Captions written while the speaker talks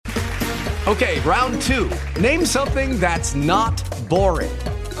Okay, round 2. Name something that's not boring.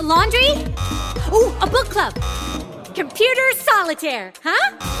 A laundry? Ooh, a book club. Computer solitaire,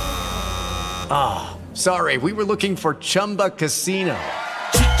 huh? Ah, sorry, we were looking for Chumba Casino.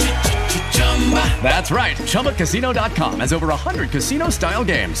 That's right, ChumbaCasino.com has over 100 casino-style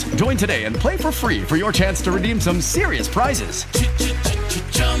games. Join today and play for free for your chance to redeem some serious prizes.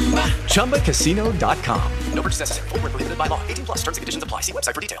 ChumbaCasino.com. No purchase necessary. Void where prohibited by law. 18 plus terms and conditions apply. See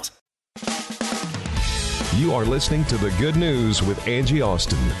website for details. You are listening to The Good News with Angie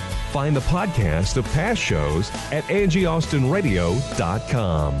Austin. Find the podcast of past shows at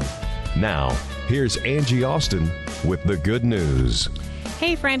angieaustinradio.com. Now, here's Angie Austin with The Good News.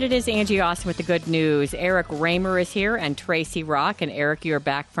 Hey, friend, it is Angie Austin with the good news. Eric Raymer is here and Tracy Rock. And Eric, you're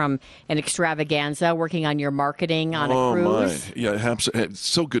back from an extravaganza working on your marketing on a cruise. Oh, my. Yeah, it's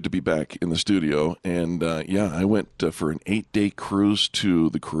so good to be back in the studio. And, I went for an 8-day cruise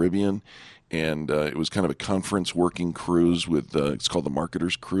to the Caribbean. And it was kind of a conference working cruise with, it's called the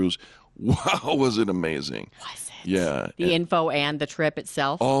Marketers Cruise. Wow, was it amazing. Was it? Yeah. The info and the trip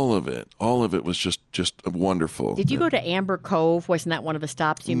itself? All of it was just wonderful. Did you go to Amber Cove? Wasn't that one of the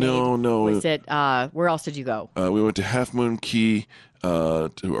stops you made? No. Was it, where else did you go? We went to Half Moon Key,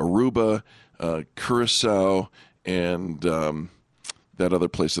 to Aruba, Curacao, and that other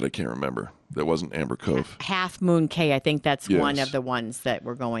place that I can't remember. That wasn't Amber Cove. Half Moon Cay, I think that's Yes. one of the ones that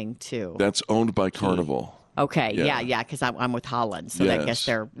we're going to. That's owned by Carnival. Okay, Yeah. yeah, because I'm with Holland, so I Yes. guess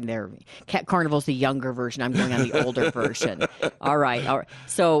they're Carnival's the younger version. I'm going on the older version. All right.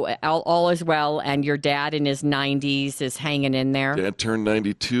 So all is well, and your dad in his 90s is hanging in there. Dad turned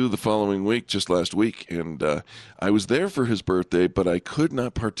 92 the following week, just last week, and I was there for his birthday, but I could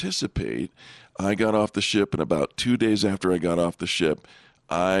not participate. I got off the ship, and about 2 days after I got off the ship,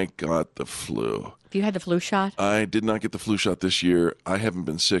 I got the flu. Have you had the flu shot? I did not get the flu shot this year. I haven't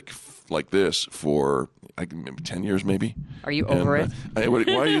been sick like this for 10 years, maybe. Are you over it? Why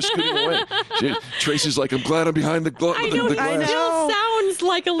are you scooting away? Tracy's like, I'm glad I'm behind the glass. It still sounds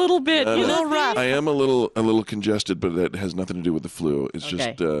like a little bit. A little rough. I am a little congested, but that has nothing to do with the flu. It's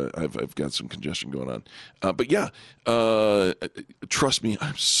Okay. just I've got some congestion going on. But yeah, trust me,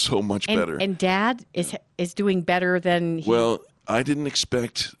 I'm so much better. And Dad is doing better than he... Well, I didn't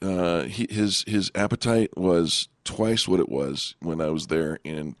expect his appetite was twice what it was when I was there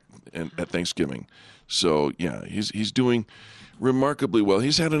at Thanksgiving. So yeah, he's doing remarkably well.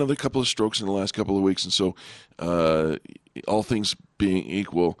 He's had another couple of strokes in the last couple of weeks, and so all things being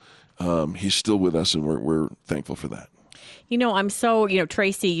equal, he's still with us, and we're thankful for that. I'm so,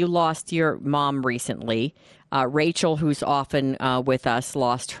 Tracy, you lost your mom recently. Rachel, who's often with us,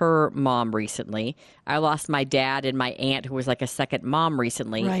 lost her mom recently. I lost my dad and my aunt, who was like a second mom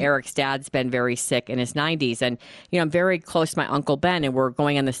recently. Right. Eric's dad's been very sick in his 90s. And, I'm very close to my Uncle Ben, and we're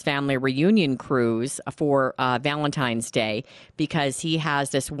going on this family reunion cruise for Valentine's Day because he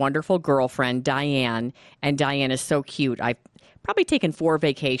has this wonderful girlfriend, Diane, and Diane is so cute. I've probably taken 4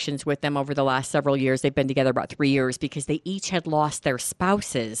 vacations with them over the last several years. They've been together about 3 years because they each had lost their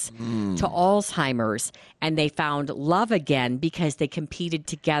spouses to Alzheimer's, and they found love again because they competed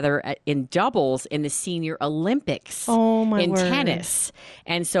together in doubles in the Senior Olympics in tennis.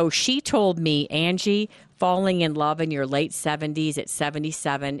 And so she told me, Angie, falling in love in your late 70s at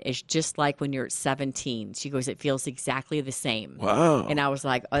 77 is just like when you're at 17. She goes, it feels exactly the same. Wow. And I was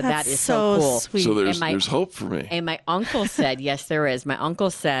like, oh, That's that is so cool. sweet. So there's hope for me. And my uncle said, yes, there is. My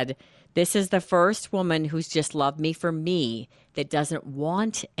uncle said, this is the first woman who's just loved me for me that doesn't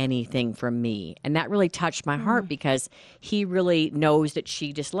want anything from me. And that really touched my heart because he really knows that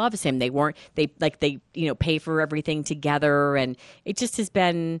she just loves him. They pay for everything together. And it just has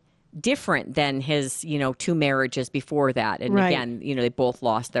been different than his, 2 marriages before that. And Right. again, they both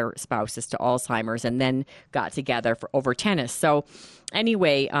lost their spouses to Alzheimer's and then got together over tennis. So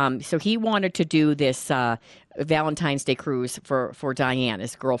anyway, so he wanted to do this Valentine's Day cruise for Diane,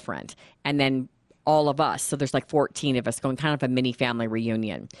 his girlfriend, and then all of us. So there's like 14 of us going, kind of a mini family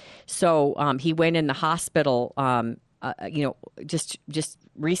reunion. So he went in the hospital, just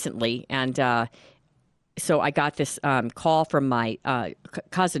recently, and so I got this call from my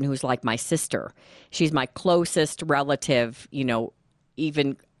cousin, who's like my sister. She's my closest relative,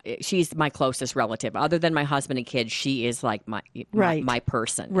 even she's my closest relative. Other than my husband and kids, she is like my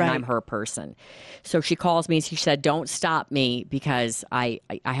person, Right. and I'm her person. So she calls me and she said, don't stop me because I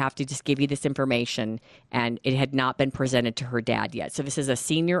have to just give you this information. And it had not been presented to her dad yet. So this is a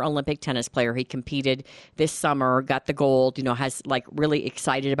senior Olympic tennis player. He competed this summer, got the gold, has like really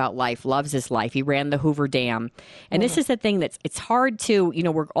excited about life, loves his life. He ran the Hoover Dam. And this is the thing it's hard to,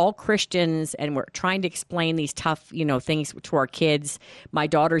 we're all Christians and we're trying to explain these tough, things to our kids. My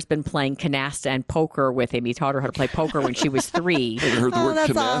daughter daughter's been playing canasta and poker with him. He taught her how to play poker when she was 3. I heard the word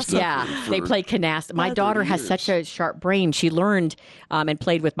that's canasta. awesome. Yeah, they play canasta. My daughter has such a sharp brain. She learned and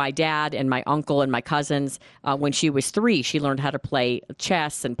played with my dad and my uncle and my cousins when she was 3. She learned how to play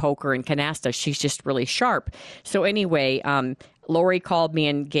chess and poker and canasta. She's just really sharp. So anyway, Lori called me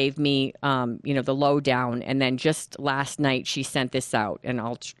and gave me, the lowdown. And then just last night, she sent this out. And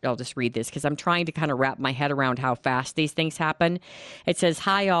I'll just read this because I'm trying to kind of wrap my head around how fast these things happen. It says,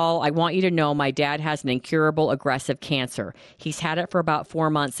 "Hi, all. I want you to know my dad has an incurable aggressive cancer. He's had it for about 4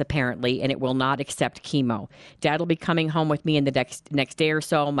 months, apparently, and it will not accept chemo. Dad will be coming home with me in the next day or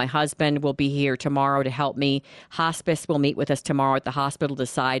so. My husband will be here tomorrow to help me. Hospice will meet with us tomorrow at the hospital,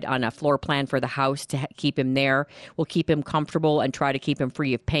 decide on a floor plan for the house to keep him there. We'll keep him comfortable and try to keep him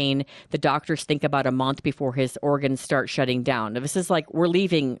free of pain. The doctors think about a month before his organs start shutting down." Now, this is like we're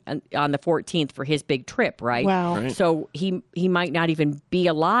leaving on the 14th for his big trip, right? Wow. Right. So he might not even be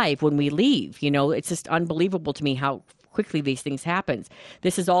alive when we leave. It's just unbelievable to me how quickly these things happen.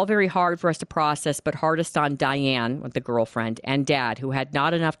 This is all very hard for us to process, but hardest on Diane, the girlfriend, and Dad, who had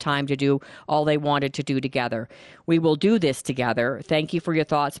not enough time to do all they wanted to do together. We will do this together. Thank you for your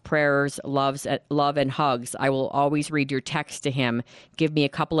thoughts, prayers, love, and hugs. I will always read your text to him. Give me a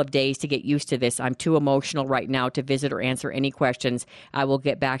couple of days to get used to this. I'm too emotional right now to visit or answer any questions. I will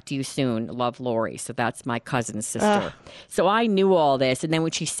get back to you soon. Love, Lori. So that's my cousin's sister. So I knew all this. And then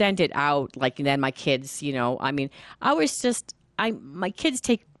when she sent it out, then my kids, my kids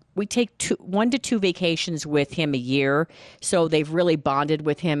we take 1 to 2 vacations with him a year. So they've really bonded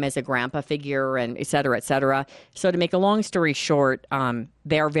with him as a grandpa figure and et cetera, et cetera. So to make a long story short,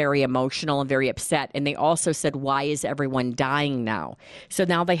 they're very emotional and very upset. And they also said, why is everyone dying now? So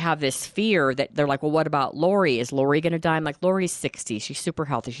now they have this fear that they're like, well, what about Lori? Is Lori going to die? I'm like, Lori's 60. She's super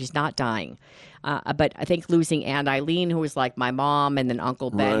healthy. She's not dying. But I think losing Aunt Eileen, who was like my mom, and then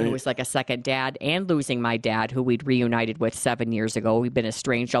Uncle Ben, Right. who was like a second dad, and losing my dad, who we'd reunited with 7 years ago. We've been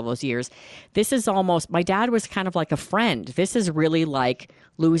estranged all those years. This is almost, my dad was kind of like a friend. This is really like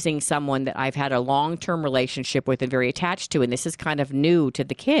losing someone that I've had a long-term relationship with and very attached to. And this is kind of new to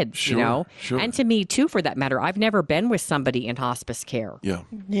the kids, Sure. and to me too, for that matter. I've never been with somebody in hospice care. Yeah.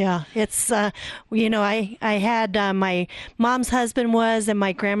 Yeah, it's I had my mom's husband was and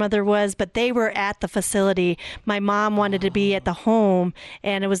my grandmother was, but they were at the facility. My mom wanted to be at the home,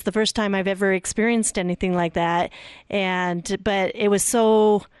 and it was the first time I've ever experienced anything like that. But it was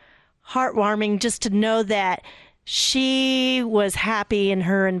so heartwarming just to know that she was happy in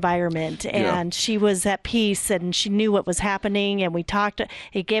her environment and she was at peace and she knew what was happening, and we talked.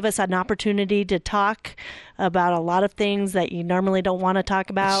 It gave us an opportunity to talk about a lot of things that you normally don't want to talk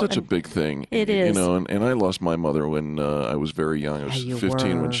about. It's such a big thing. It is. And I lost my mother when I was very young. I was you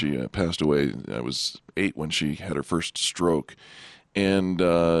 15 were. when she passed away. I was 8 when she had her first stroke. And,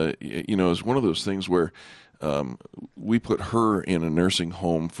 it was one of those things where we put her in a nursing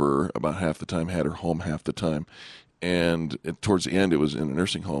home for about half the time, had her home half the time. And towards the end, it was in a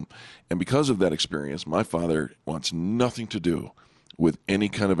nursing home. And because of that experience, my father wants nothing to do with any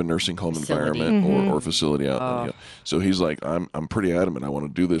kind of a nursing home Facility. environment or facility out. So he's like, I'm pretty adamant. I want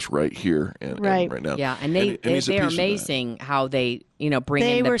to do this right here and right now. Yeah, and he's at they're peace with that. amazing how they bring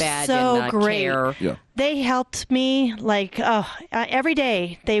They in the were bed so and the great. care. Yeah. They helped me every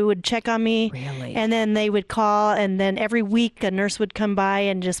day. They would check on me, Really? and then they would call, and then every week a nurse would come by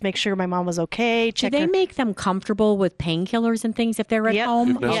and just make sure my mom was okay. Do Check they her. make them comfortable with painkillers and things if they're at Yep.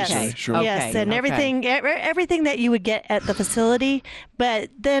 home? If necessary, Yes, sure. yes, and Okay. everything that you would get at the facility, but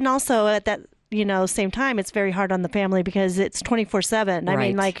then also at that same time, it's very hard on the family because it's 24/7. I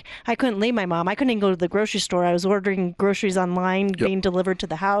mean, Right. I couldn't leave my mom. I couldn't even go to the grocery store. I was ordering groceries online, being delivered to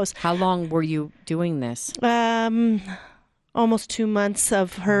the house. How long were you doing this? Almost 2 months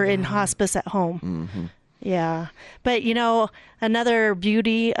of her in hospice at home. Mm-hmm. Yeah. But, another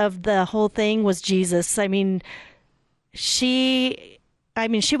beauty of the whole thing was Jesus. I mean, she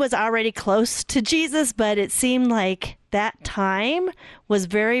was already close to Jesus, but it seemed like that time was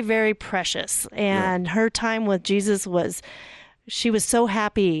very, very precious. And her time with Jesus she was so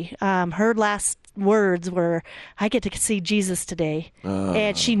happy. Her last words were, I get to see Jesus today.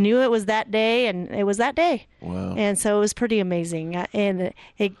 And she knew it was that day, and it was that day. Wow. And so it was pretty amazing. And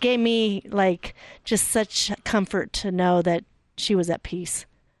it gave me just such comfort to know that she was at peace.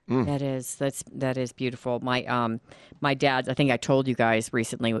 That is beautiful. My dad's, I think I told you guys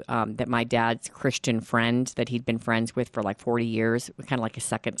recently that my dad's Christian friend that he'd been friends with for like 40 years, kind of like a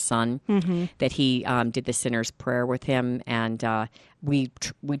second son, that he did the sinner's prayer with him. And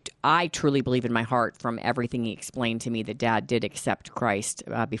I truly believe in my heart from everything he explained to me that Dad did accept Christ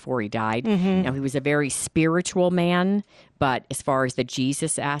before he died. Now, he was a very spiritual man, but as far as the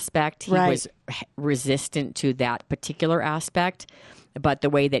Jesus aspect, he was resistant to that particular aspect. But the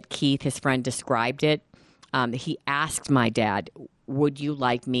way that Keith, his friend, described it, he asked my dad, would you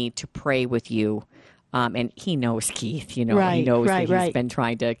like me to pray with you? And he knows Keith, he knows that he's been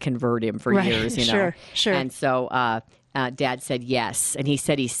trying to convert him for years, Sure. And so Dad said yes. And he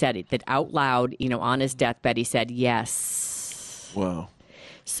said it that out loud, on his deathbed, he said yes. Wow.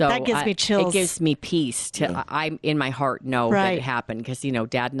 So that gives me chills. It gives me peace. I in my heart know that it happened because,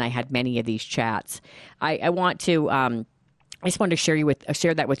 Dad and I had many of these chats. I want to... I just wanted to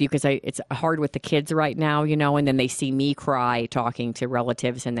share that with you because it's hard with the kids right now, and then they see me cry talking to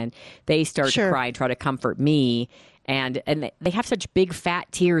relatives, and then they start to cry and try to comfort me, and they have such big fat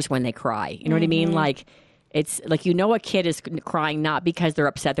tears when they cry. You know what I mean? Like it's like a kid is crying not because they're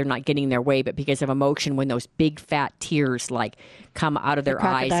upset they're not getting their way, but because of emotion when those big fat tears like come out of their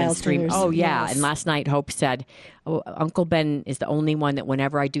eyes and stream. Tears. Oh yeah! Yes. And last night Hope said, Uncle Ben is the only one that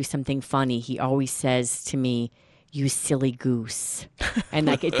whenever I do something funny, he always says to me, "You silly goose," and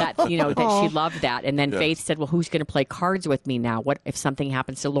like that, that she loved that. And then Faith said, "Well, who's going to play cards with me now? What if something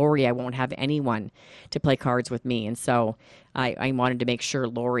happens to Lori? I won't have anyone to play cards with me." And so I wanted to make sure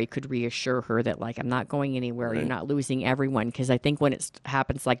Lori could reassure her that like I'm not going anywhere. You're not losing everyone, because I think when it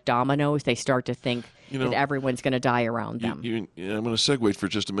happens like dominoes, they start to think that everyone's going to die around them. I'm going to segue for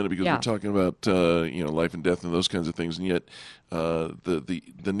just a minute because we're talking about life and death and those kinds of things, and yet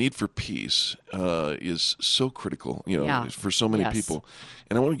the need for peace is so critical, for so many people.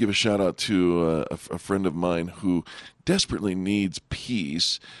 And I want to give a shout out to a friend of mine who desperately needs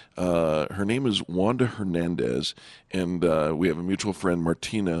peace. Her name is Wanda Hernandez, and we have a mutual friend,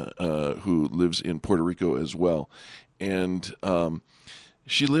 Martina, who lives in Puerto Rico as well. And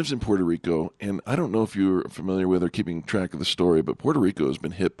she lives in Puerto Rico, and I don't know if you're familiar with or keeping track of the story, but Puerto Rico has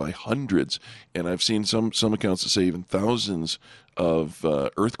been hit by hundreds, and I've seen some accounts that say even thousands of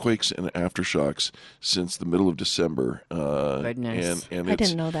earthquakes and aftershocks since the middle of December. Goodness. And I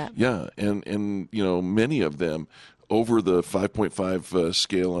didn't know that. Yeah, and many of them over the 5.5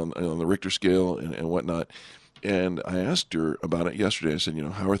 scale on the Richter scale and whatnot. And I asked her about it yesterday. I said,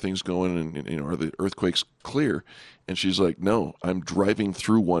 how are things going? And, are the earthquakes clear? And she's like, no, I'm driving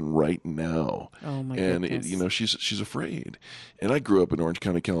through one right now. Oh, my goodness. And, she's afraid. And I grew up in Orange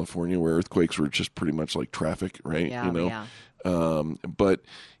County, California, where earthquakes were just pretty much like traffic, right? Yeah, But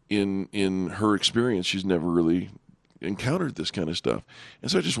in her experience, she's never really encountered this kind of stuff. And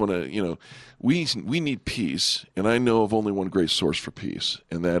so I just want to, we need peace, and I know of only one great source for peace,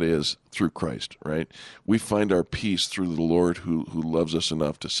 and that is through Christ, right? We find our peace through the Lord who loves us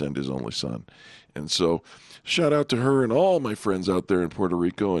enough to send his only son. And so shout out to her and all my friends out there in Puerto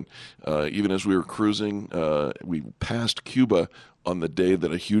Rico. And even as we were cruising, we passed Cuba on the day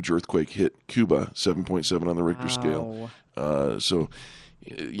that a huge earthquake hit Cuba, 7.7 on the Richter scale. So,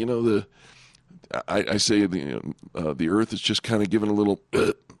 I say the earth is just kind of giving a little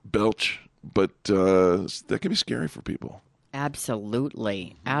belch, but that can be scary for people.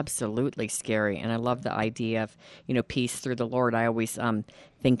 Absolutely scary. And I love the idea of, peace through the Lord. I always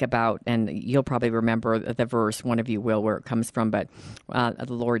think about, and you'll probably remember the verse, one of you will, where it comes from, but the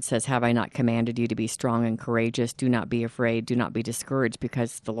Lord says, have I not commanded you to be strong and courageous? Do not be afraid. Do not be discouraged,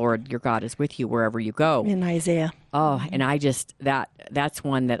 because the Lord your God is with you wherever you go. In Isaiah. Oh, and I just, that's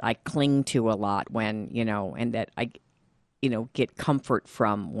one that I cling to a lot when, and that I get comfort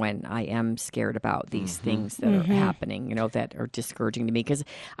from when I am scared about these things that are happening, that are discouraging to me. Because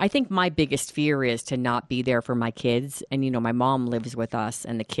I think my biggest fear is to not be there for my kids. And, my mom lives with us,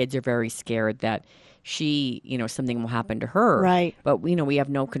 and the kids are very scared that she, something will happen to her. Right. But, we have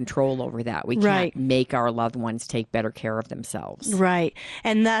no control over that. We can't make our loved ones take better care of themselves. Right.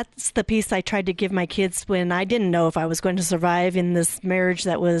 And that's the piece I tried to give my kids when I didn't know if I was going to survive in this marriage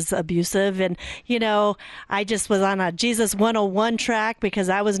that was abusive. And, I just was on a Jesus 101 track because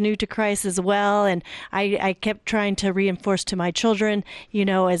I was new to Christ as well. And I kept trying to reinforce to my children,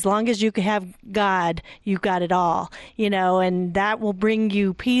 as long as you can have God, you've got it all, and that will bring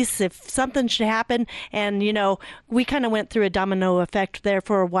you peace if something should happen. And, we kind of went through a domino effect there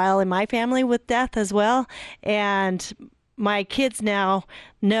for a while in my family with death as well. And my kids now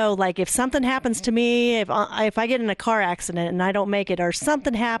know, like, if something happens to me, if I get in a car accident and I don't make it, or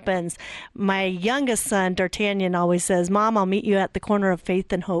something happens, my youngest son, D'Artagnan, always says, Mom, I'll meet you at the corner of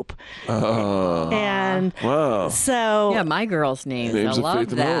Faith and Hope. And Wow. so... Yeah, my girls' names. Names I of love Faith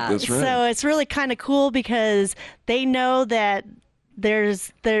and that. Hope. That's right. So it's really kind of cool because they know that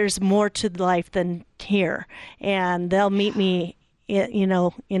there's more to life than here, and they'll meet me,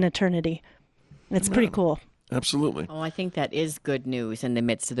 in eternity. It's pretty cool. Absolutely. Oh, I think that is good news in the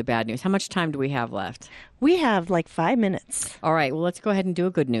midst of the bad news. How much time do we have left? We have like 5 minutes. All right, well, let's go ahead and do a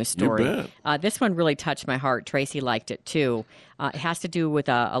good news story. You bet. This one really touched my heart. Tracy liked it, too. It has to do with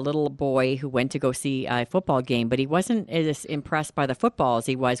a little boy who went to go see a football game, but he wasn't as impressed by the football as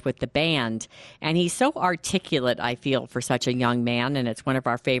he was with the band. And he's so articulate, I feel, for such a young man, and it's one of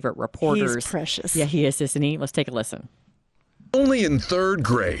our favorite reporters. He's precious. Yeah, he is, isn't he? Let's take a listen. Only in third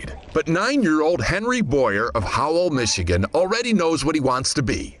grade, but 9-year-old Henry Boyer of Howell, Michigan already knows what he wants to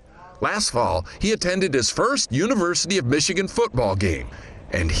be. Last fall, he attended his first University of Michigan football game,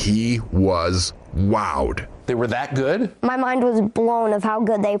 and he was wowed. They were that good? My mind was blown of how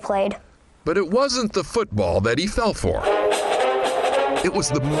good they played. But it wasn't the football that he fell for. It was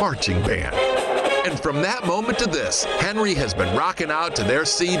the marching band. And from that moment to this, Henry has been rocking out to their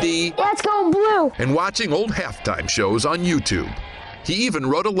CD, Let's go blue! and watching old halftime shows on YouTube. He even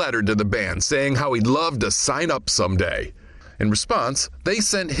wrote a letter to the band saying how he'd love to sign up someday. In response, they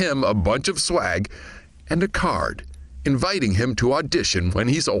sent him a bunch of swag and a card, inviting him to audition when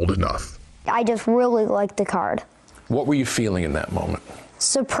he's old enough. I just really liked the card. What were you feeling in that moment?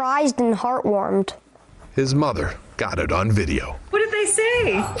 Surprised and heartwarmed. His mother got it on video. What did they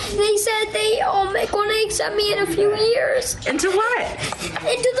say? They said they going to accept me in a few years. Into what?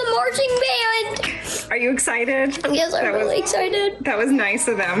 Into the marching band. Are you excited? Yes, I'm really excited. That was nice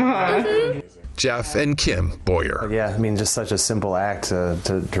of them, huh? Jeff and Kim Boyer. Yeah, I mean, just such a simple act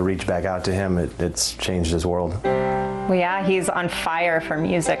to reach back out to him. It's changed his world. Well, yeah, he's on fire for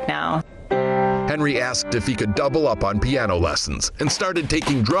music now. Henry asked if he could double up on piano lessons and started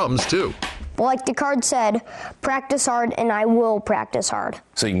taking drums too. Like the card said, practice hard and I will practice hard.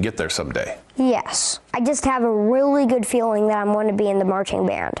 So you can get there someday. Yes. I just have a really good feeling that I'm going to be in the marching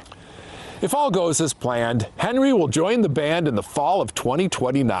band. If all goes as planned, Henry will join the band in the fall of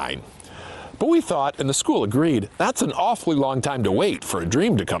 2029. But we thought, and the school agreed, that's an awfully long time to wait for a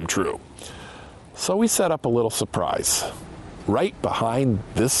dream to come true. So we set up a little surprise right behind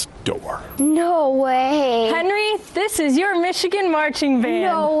this door. No way. Henry, this is your Michigan marching band.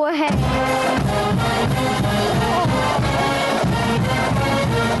 No way.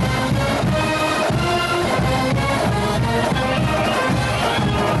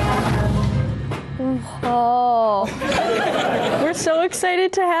 Oh. We're so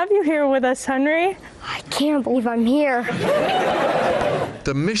excited to have you here with us, Henry. I can't believe I'm here.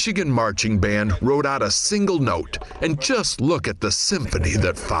 The Michigan Marching Band wrote out a single note, and just look at the symphony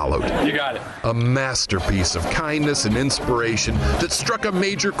that followed. You got it. A masterpiece of kindness and inspiration that struck a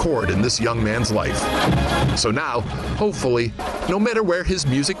major chord in this young man's life. So now, hopefully, no matter where his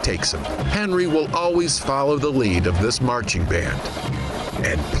music takes him, Henry will always follow the lead of this marching band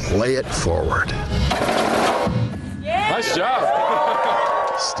and play it forward. Nice job.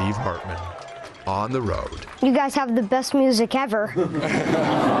 Steve Hartman, on the road You guys have the best music ever.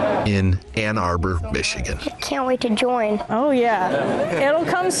 in Ann Arbor, Michigan. Can't wait to join. Oh, yeah. It'll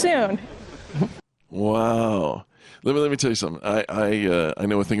come soon. Wow. Let me tell you something. I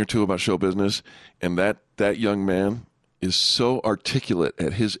know a thing or two about show business, and that young man is so articulate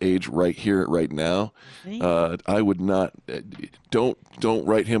at his age right here, right now. I would not, don't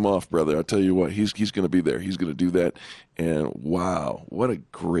write him off, brother. I'll tell you what, he's going to be there. He's going to do that. And wow, what a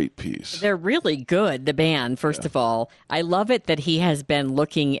great piece. They're really good, the band, first of all. I love it that he has been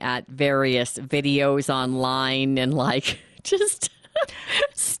looking at various videos online and just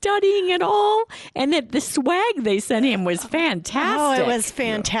studying it all, and that the swag they sent him was fantastic. Oh, it was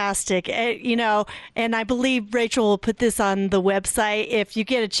fantastic. And I believe Rachel will put this on the website. If you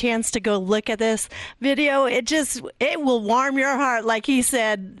get a chance to go look at this video, it will warm your heart, like he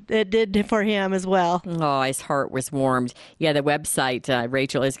said it did for him as well. Oh, his heart was warmed. Yeah, the website,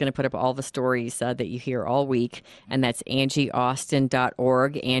 Rachel is going to put up all the stories that you hear all week, and that's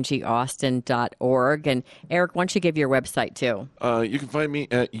angieaustin.org, angieaustin.org. And Eric, why don't you give your website too? You can find me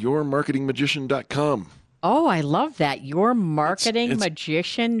at yourmarketingmagician.com. Oh, I love that.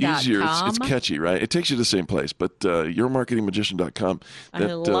 Yourmarketingmagician.com. Easier. It's catchy, right? It takes you to the same place, but yourmarketingmagician.com. I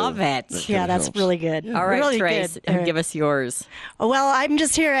love it. That's helps. really good. All right, really Trace, good. give us yours. Well, I'm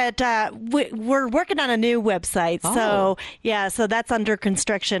just here at, we're working on a new website. So, so that's under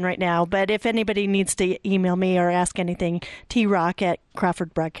construction right now. But if anybody needs to email me or ask anything,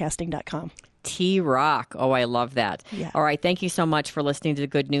 trock@crawfordbroadcasting.com. T-Rock. Oh, I love that. Yeah. All right. Thank you so much for listening to the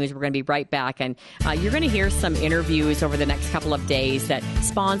good news. We're going to be right back. And you're going to hear some interviews over the next couple of days that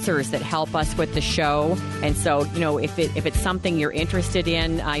sponsors that help us with the show. And so, if it's something you're interested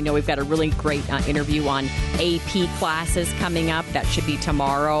in, I know we've got a really great interview on AP classes coming up. That should be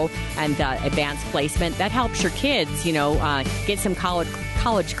tomorrow. And advanced placement. That helps your kids, get some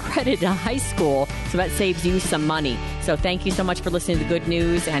college credit in high school. So that saves you some money. So thank you so much for listening to the good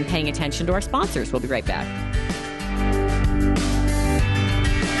news and paying attention to our sponsors. We'll be right back.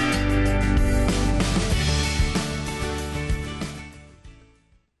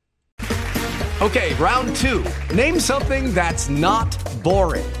 Okay, round 2. Name something that's not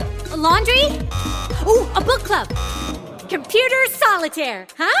boring. A laundry? Ooh, a book club. Computer solitaire,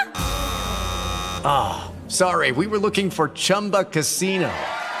 huh? Sorry, we were looking for Chumba Casino.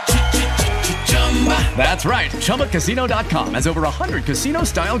 That's right. ChumbaCasino.com has over 100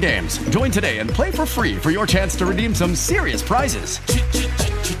 casino-style games. Join today and play for free for your chance to redeem some serious prizes.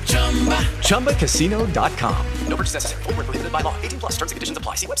 ChumbaCasino.com. No purchase necessary. Void where prohibited by law. 18+ terms and conditions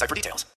apply. See website for details.